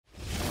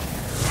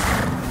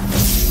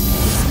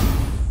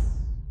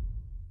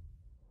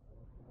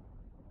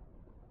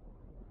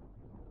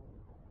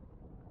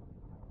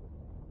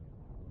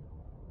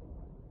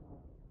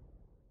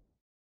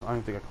I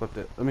don't think I clipped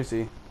it. Let me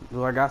see.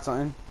 Do I got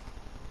something?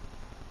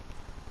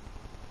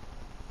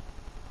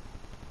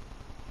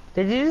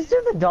 Did you just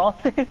do the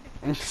dolphin?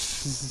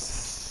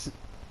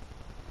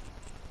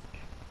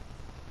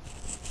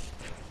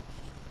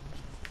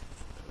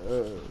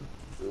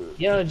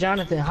 Yo,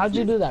 Jonathan, how'd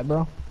you do that,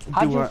 bro?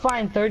 How'd you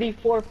find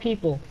 34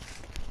 people?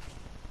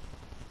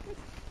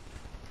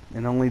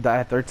 And only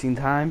died 13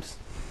 times?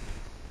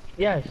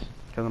 Yes.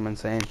 Because I'm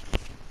insane.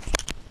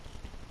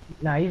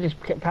 Nah, you just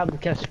probably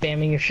kept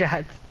spamming your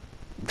shots.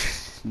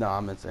 No,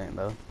 I'm insane,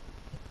 though.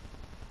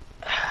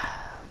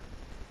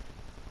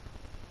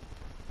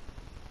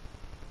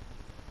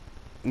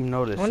 You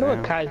notice, I wonder what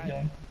Sam. Kai's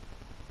doing.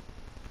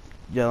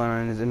 Yelling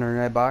on his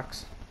internet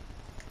box.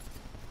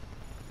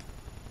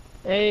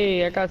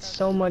 Hey, I got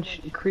so much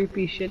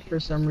creepy shit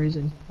for some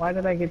reason. Why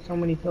did I get so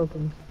many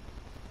tokens?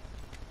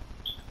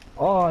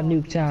 Oh,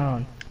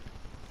 Nuketown.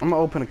 I'm gonna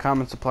open a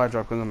common supply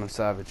drop because I'm a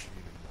savage.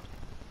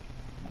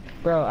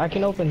 Bro, I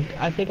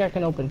think I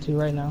can open 2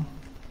 right now.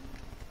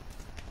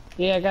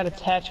 Yeah, I got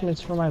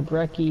attachments for my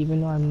brecci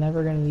even though I'm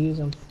never gonna use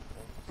them.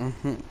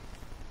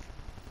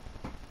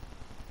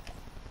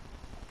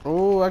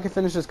 Oh, I can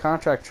finish this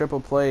contract triple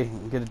play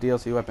and get a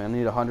DLC weapon. I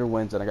need 100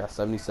 wins and I got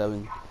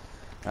 77.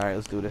 Alright,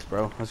 let's do this,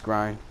 bro. Let's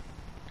grind.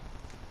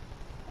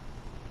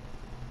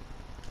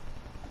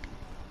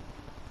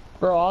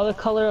 Bro, all the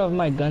color of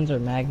my guns are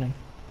Magnum.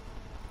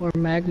 Or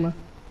Magma.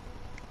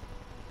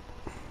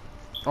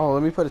 Oh,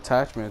 let me put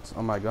attachments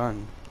on my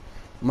gun.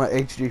 My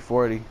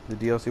HD-40, the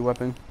DLC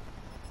weapon.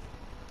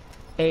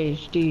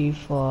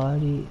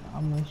 HD-40,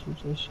 I'm gonna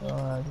shoot your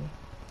shorty.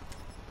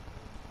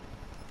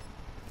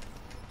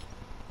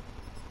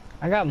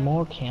 I got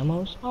more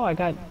camos. Oh, I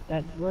got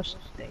that rust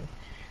thing.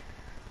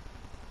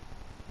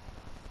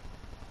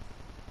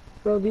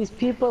 Bro, these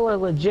people are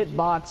legit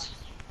bots.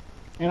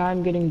 And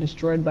I'm getting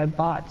destroyed by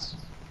bots.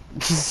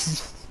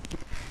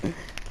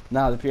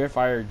 Nah, the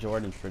Purifier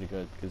Jordan's pretty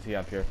good because he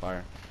had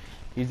Purifier.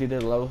 He's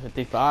either level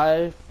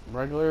 55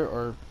 regular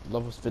or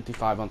level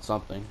 55 on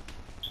something.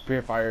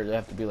 Purifier, they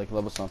have to be like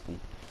level something.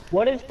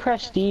 What does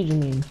prestige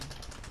mean?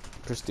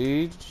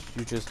 Prestige,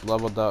 you just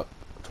leveled up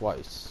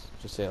twice.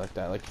 Just say it like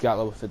that. Like you got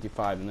level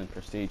 55 and then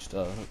prestige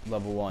to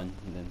level 1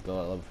 and then go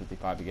at level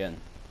 55 again.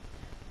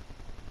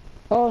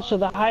 Oh, so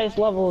the highest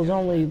level is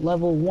only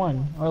level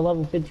 1 or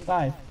level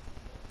 55.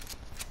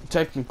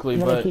 Technically,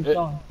 and but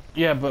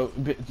yeah, but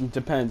it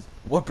depends.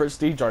 What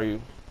prestige are you?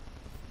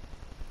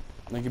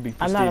 Like it'd be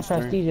prestige. I'm not a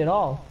prestige at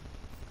all.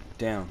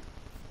 Damn,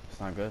 it's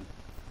not good.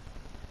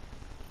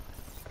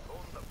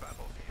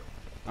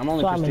 I'm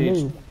only So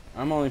prestige.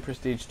 I'm only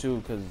prestige 2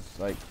 because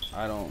like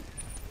I don't.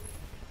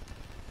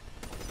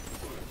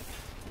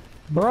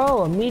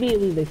 Bro,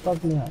 immediately they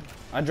fucked me up.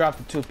 I dropped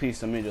the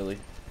 2-piece immediately.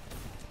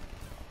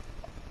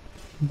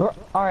 Bro,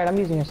 all right, I'm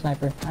using a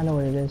sniper. I know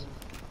what it is.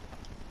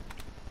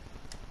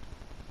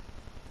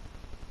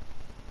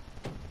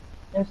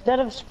 Instead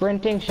of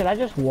sprinting, should I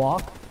just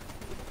walk?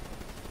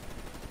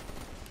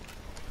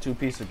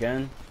 2-piece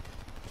again.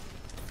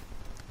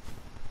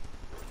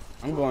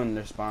 I'm going to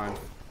their spawn.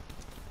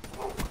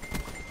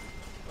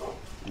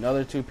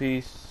 Another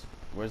 2-piece.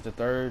 Where's the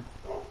third?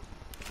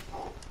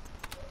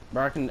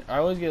 Bro, I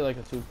always get like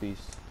a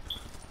 2-piece.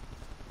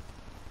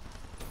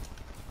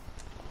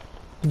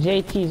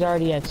 JT's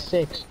already at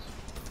 6.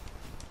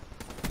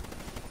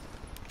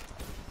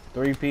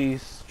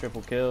 3-piece,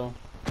 triple kill.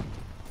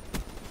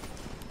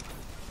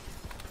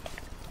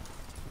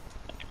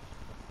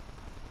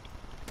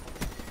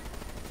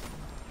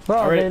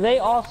 Bro, did they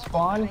all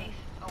spawn?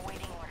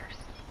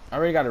 I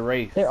already got a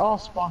Wraith. They're all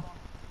spawn.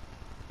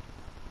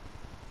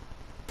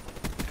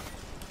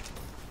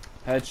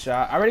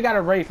 Headshot. I already got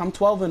a Wraith. I'm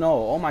 12-0.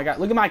 Oh my god.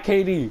 Look at my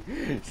KD.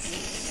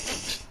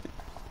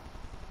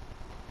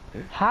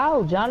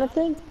 How,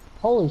 Jonathan?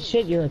 Holy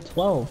shit, you're a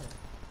 12.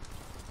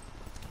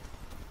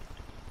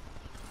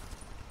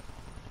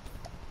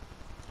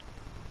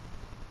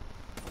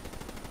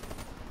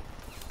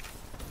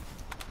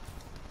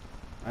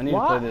 I need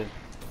to play this.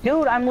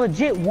 Dude, I'm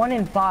legit 1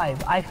 in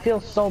 5. I feel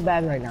so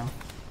bad right now.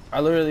 I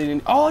literally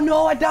didn't. Oh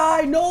no, I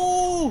died.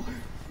 No.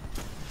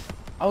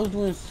 I was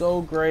doing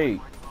so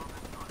great.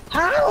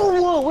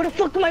 How? Where the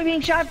fuck am I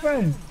being shot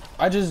from?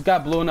 I just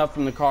got blown up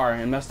from the car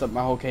and messed up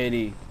my whole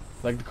KD.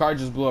 Like the car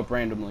just blew up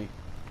randomly.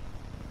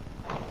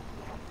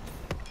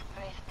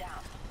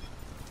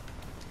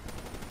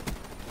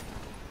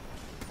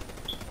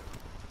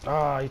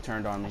 Oh, he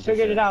turned on me.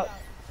 Figured it out.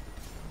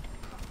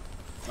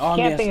 Oh,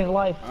 Camping is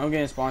life. I'm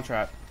getting spawn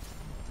trap.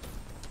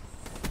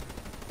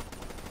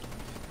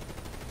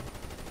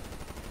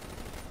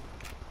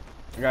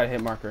 I got a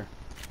hit marker.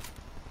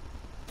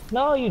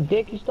 No, you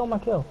dick. You stole my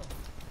kill.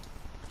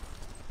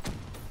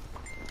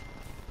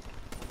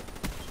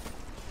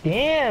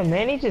 Damn,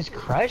 man. He just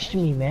crushed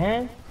me,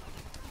 man.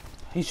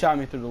 He shot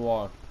me through the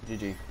wall.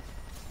 GG.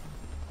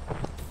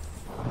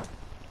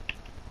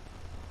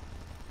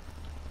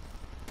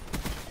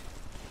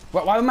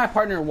 Why did my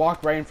partner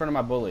walk right in front of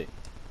my bullet?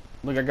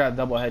 Look, I got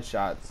double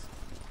headshots.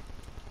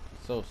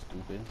 So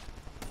stupid.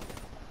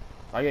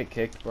 If I get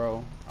kicked,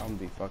 bro, I'm gonna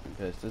be fucking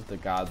pissed. This is the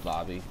God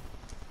lobby.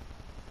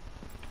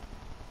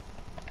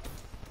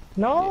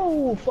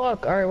 No,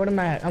 fuck. All right, what am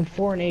I at? I'm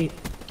 4 and 8.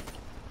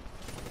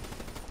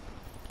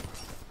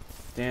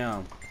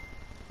 Damn.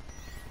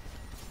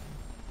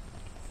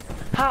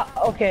 How?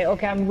 Okay,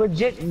 I'm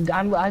legit.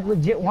 I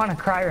legit want to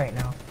cry right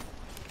now.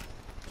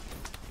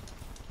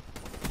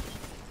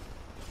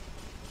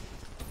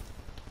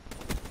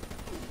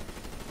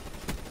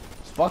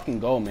 Let's fucking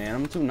go, man.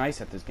 I'm too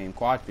nice at this game.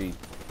 Quad feed.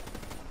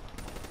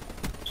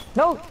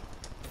 No.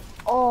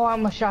 Oh,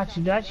 I'm gonna shot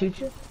you. Did I shoot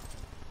you?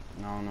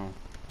 No.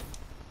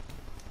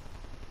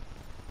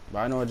 But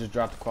I know I just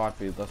dropped the quad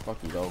feed. Let's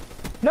fucking go.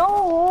 No.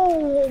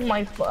 Oh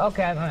my.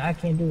 Okay, I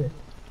can't do this.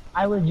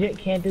 I legit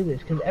can't do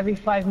this because every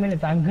 5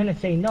 minutes I'm gonna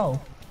say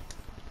no.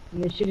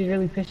 And this shit is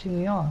really pissing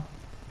me off.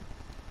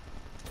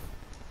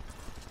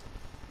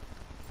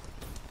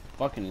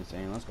 Fucking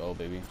insane. Let's go,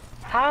 baby.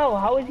 How?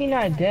 How is he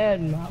not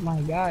dead,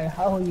 my guy?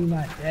 How are you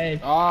not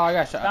dead? Oh, I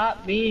got shot.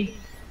 Stop me.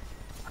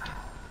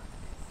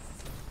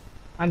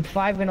 I'm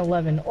 5 and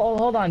 11. Oh,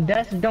 hold on.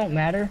 Deaths don't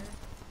matter.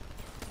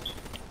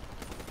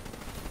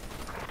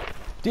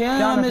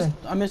 Damn,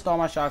 I missed all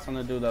my shots on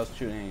the dude that was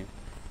shooting you.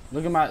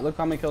 Look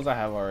how many kills I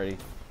have already.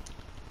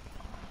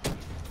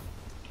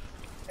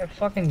 You're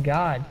fucking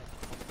God.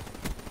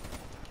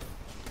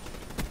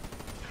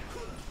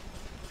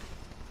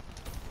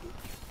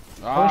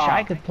 I wish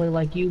I could play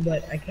like you,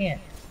 but I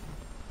can't.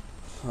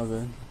 Oh,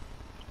 good.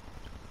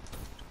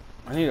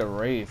 I need a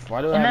Wraith.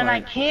 Why do I? And have then my...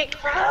 I can't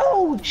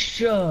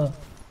crouch. Oh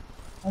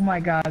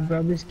my God,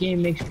 bro! This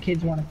game makes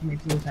kids want to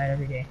commit suicide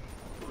every day.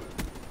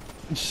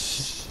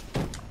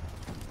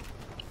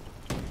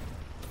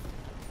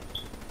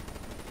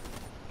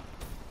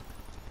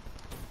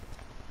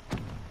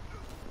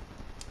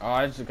 Oh,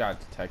 I just got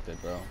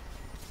detected, bro.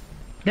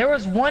 There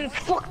was one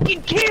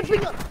fucking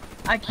camping.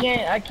 I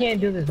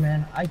can't do this,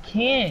 man. I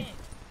can't.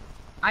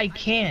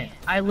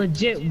 I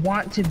legit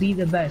want to be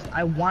the best.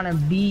 I want to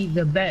be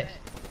the best.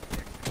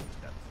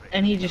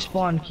 And he just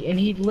spawned, and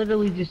he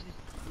literally just,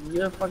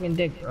 you're a fucking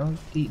dick, bro.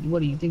 What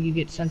do you think you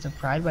get sense of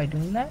pride by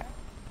doing that?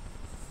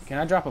 Can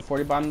I drop a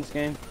 40 bomb in this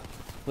game?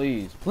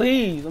 Please,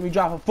 please, let me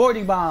drop a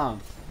 40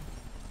 bomb.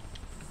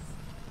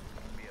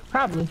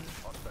 Probably.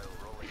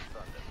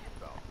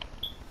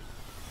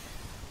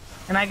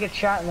 And I get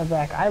shot in the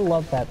back. I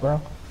love that,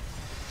 bro.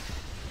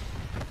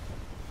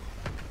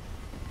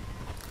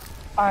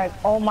 Alright,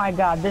 oh my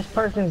God, this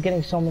person's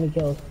getting so many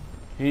kills.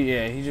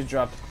 He just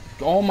dropped.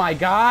 Oh my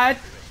God!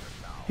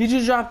 He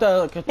just dropped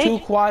like 2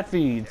 quad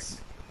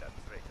feeds.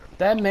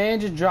 That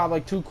man just dropped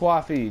like 2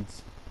 quad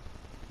feeds.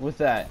 With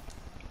that.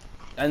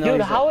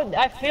 Dude,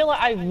 I feel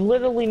like I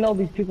literally know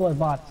these people are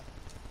bots.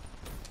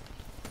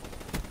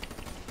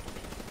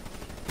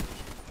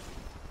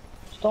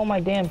 Stole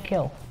my damn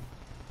kill.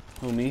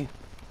 Who, me?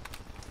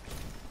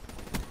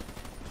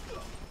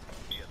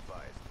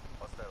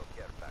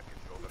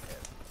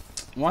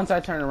 Once I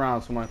turn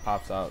around, someone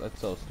pops out. That's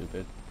so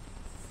stupid.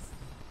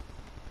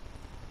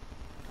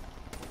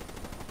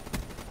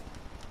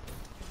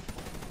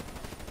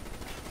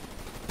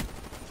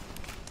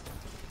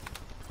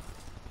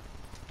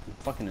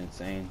 Fucking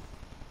insane.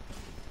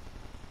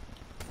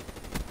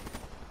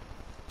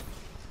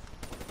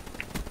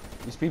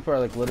 These people are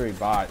like literally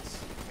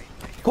bots.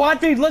 Quad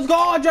feed, let's go!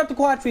 I dropped the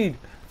quad feed.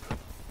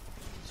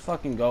 Let's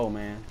fucking go,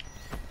 man.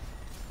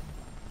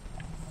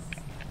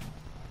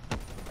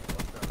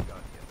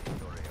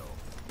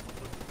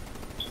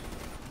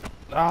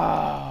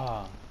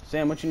 Ah,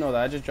 Sam, what you know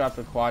that I just dropped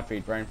a quad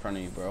feed right in front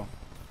of you, bro.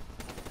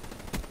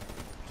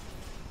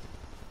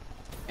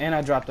 And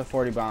I dropped a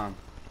 40 bomb.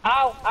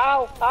 Ow,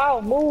 ow,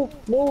 ow,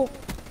 move.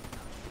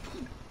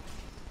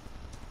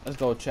 Let's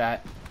go,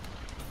 chat.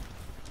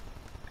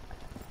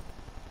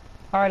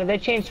 Alright, did they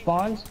change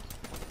spawns?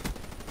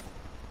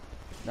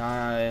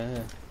 Nah,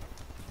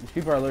 these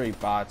people are literally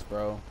bots,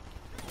 bro.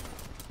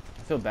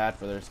 I feel bad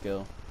for their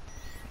skill.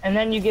 And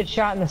then you get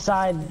shot in the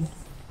side.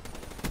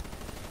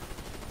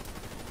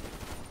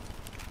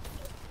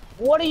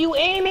 What are you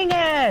aiming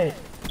at?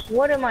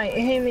 What am I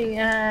aiming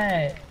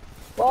at?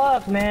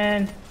 Fuck,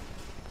 man.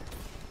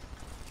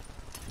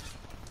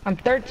 I'm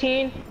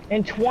 13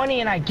 and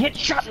 20 and I get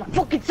shot in the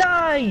fucking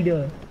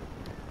side!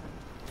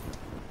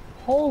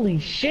 Holy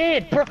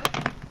shit, bro!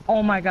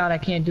 Oh my God, I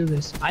can't do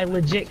this. I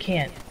legit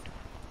can't.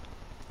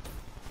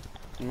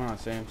 Come on,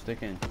 Sam,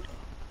 stick in.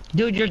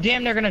 Dude, you're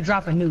damn near gonna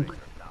drop a nuke.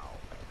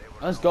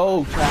 Let's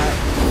go,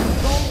 chat.